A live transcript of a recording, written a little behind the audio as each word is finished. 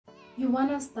You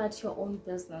want to start your own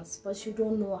business, but you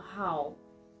don't know how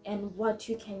and what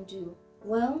you can do.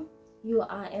 Well, you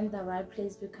are in the right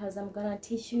place because I'm gonna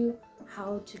teach you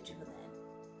how to do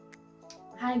that.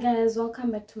 Hi guys,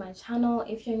 welcome back to my channel.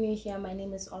 If you're new here, my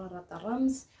name is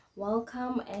Olerato.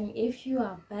 Welcome, and if you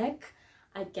are back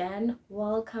again,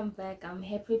 welcome back. I'm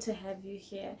happy to have you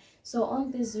here. So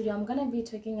on this video, I'm gonna be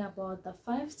talking about the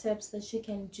 5 steps that you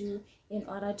can do in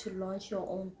order to launch your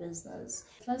own business.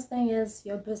 First thing is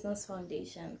your business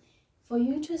foundation. For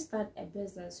you to start a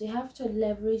business, you have to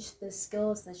leverage the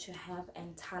skills that you have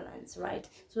and talents, right?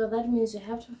 So that means you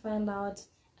have to find out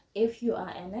if you are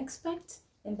an expert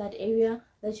in that area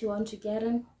that you want to get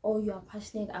in, or you are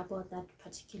passionate about that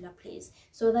particular place.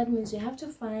 So that means you have to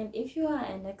find, if you are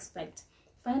an expert,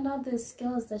 find out the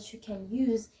skills that you can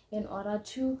use in order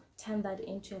to turn that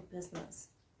into a business,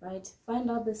 right?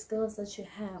 Find out the skills that you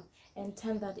have and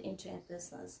turn that into a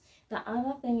business. The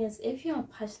other thing is, if you are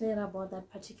passionate about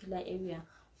that particular area,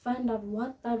 find out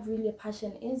what that really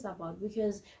passion is about,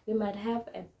 because we might have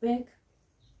a big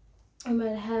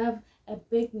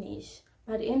niche,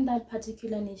 but in that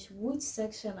particular niche, which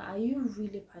section are you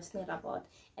really passionate about,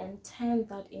 and turn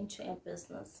that into a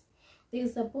business.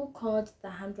 There's a book called The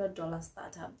 $100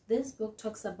 Startup. This book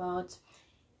talks about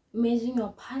measuring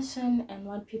your passion and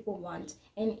what people want,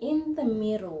 and in the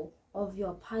middle of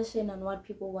your passion and what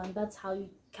people want, that's how you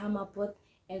come up with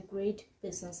a great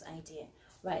business idea,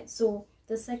 right? So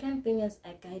the second thing is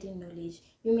a guiding knowledge.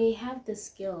 You may have the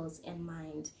skills in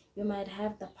mind, you might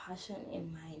have the passion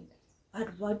in mind,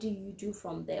 but what do you do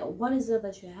from there? What is it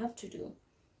that you have to do?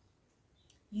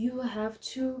 You have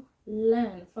to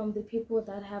learn from the people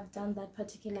that have done that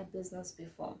particular business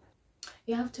before.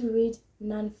 You have to read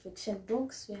non-fiction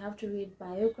books. You have to read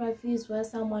biographies where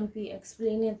someone be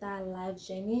explaining their life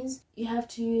journeys. You have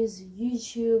to use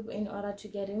YouTube in order to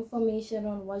get information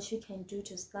on what you can do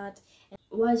to start. And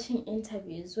watching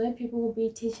interviews where people will be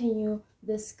teaching you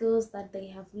the skills that they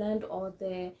have learned or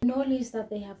the knowledge that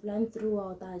they have learned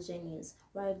throughout their journeys,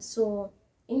 right? So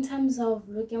in terms of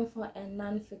looking for a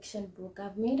non-fiction book,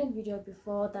 I've made a video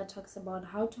before that talks about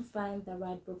how to find the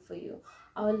right book for you.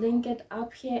 I'll link it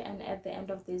up here and at the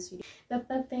end of this video. The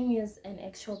third thing is an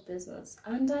actual business.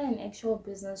 Under an actual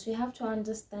business, you have to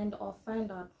understand or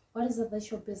find out what is it that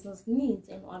your business needs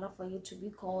in order for you to be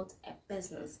called a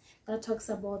business. That talks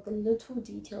about the little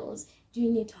details. Do you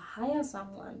need to hire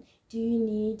someone? Do you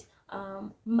need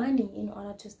money in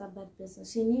order to start that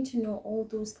business? You need to know all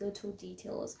those little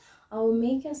details. I will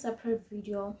make a separate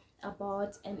video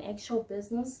about an actual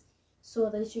business so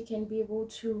that you can be able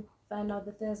to find out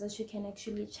the things that you can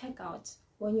actually check out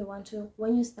when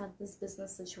you start this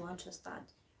business that you want to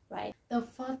start, right? The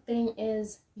fourth thing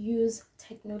is use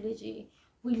technology.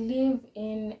 We live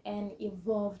in an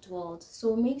evolved world,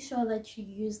 so make sure that you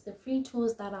use the free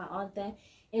tools that are out there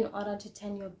in order to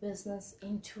turn your business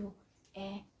into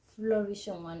a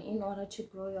flourishing one, in order to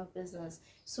grow your business.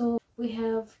 So we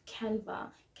have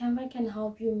Canva. Canva can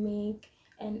help you make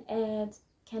an ad,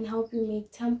 can help you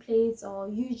make templates or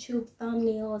YouTube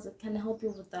thumbnails. It can help you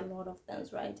with a lot of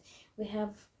things, right? We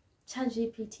have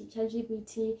ChatGPT.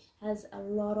 ChatGPT has a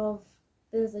lot of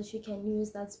things that you can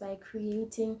use. That's by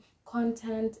creating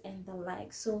content and the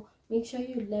like. So make sure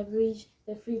you leverage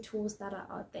the free tools that are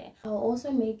out there. I'll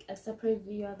also make a separate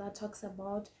video that talks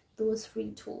about those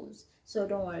free tools, so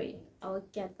don't worry, I'll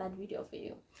get that video for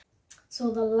you. So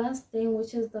the last thing,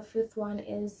 which is the fifth one,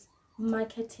 is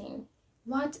marketing.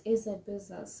 What is a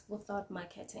business without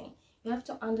marketing? You have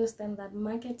to understand that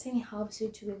marketing helps you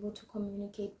to be able to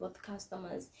communicate with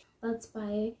customers. That's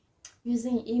by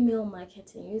using email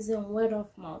marketing, using word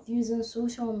of mouth, using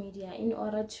social media in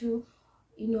order to,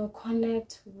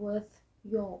 connect with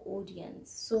your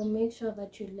audience. So make sure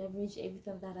that you leverage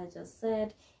everything that I just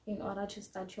said in order to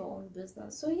start your own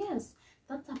business. So yes,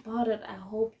 that's about it. I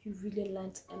hope you really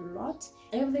learned a lot.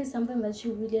 If there's something that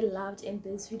you really loved in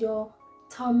this video,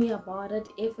 tell me about it.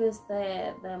 If it's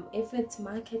if it's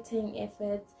marketing, if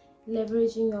it's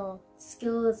leveraging your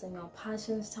skills and your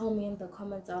passions, tell me in the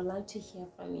comments. I'd like to hear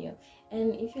from you.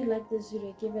 And if you like this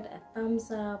video, give it a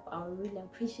thumbs up. I would really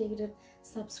appreciate it.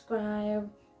 Subscribe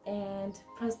and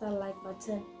press that like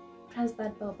button, press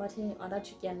that bell button in order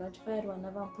to get notified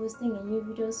whenever I'm posting a new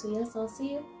video. So yes, I'll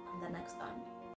see you on the next one.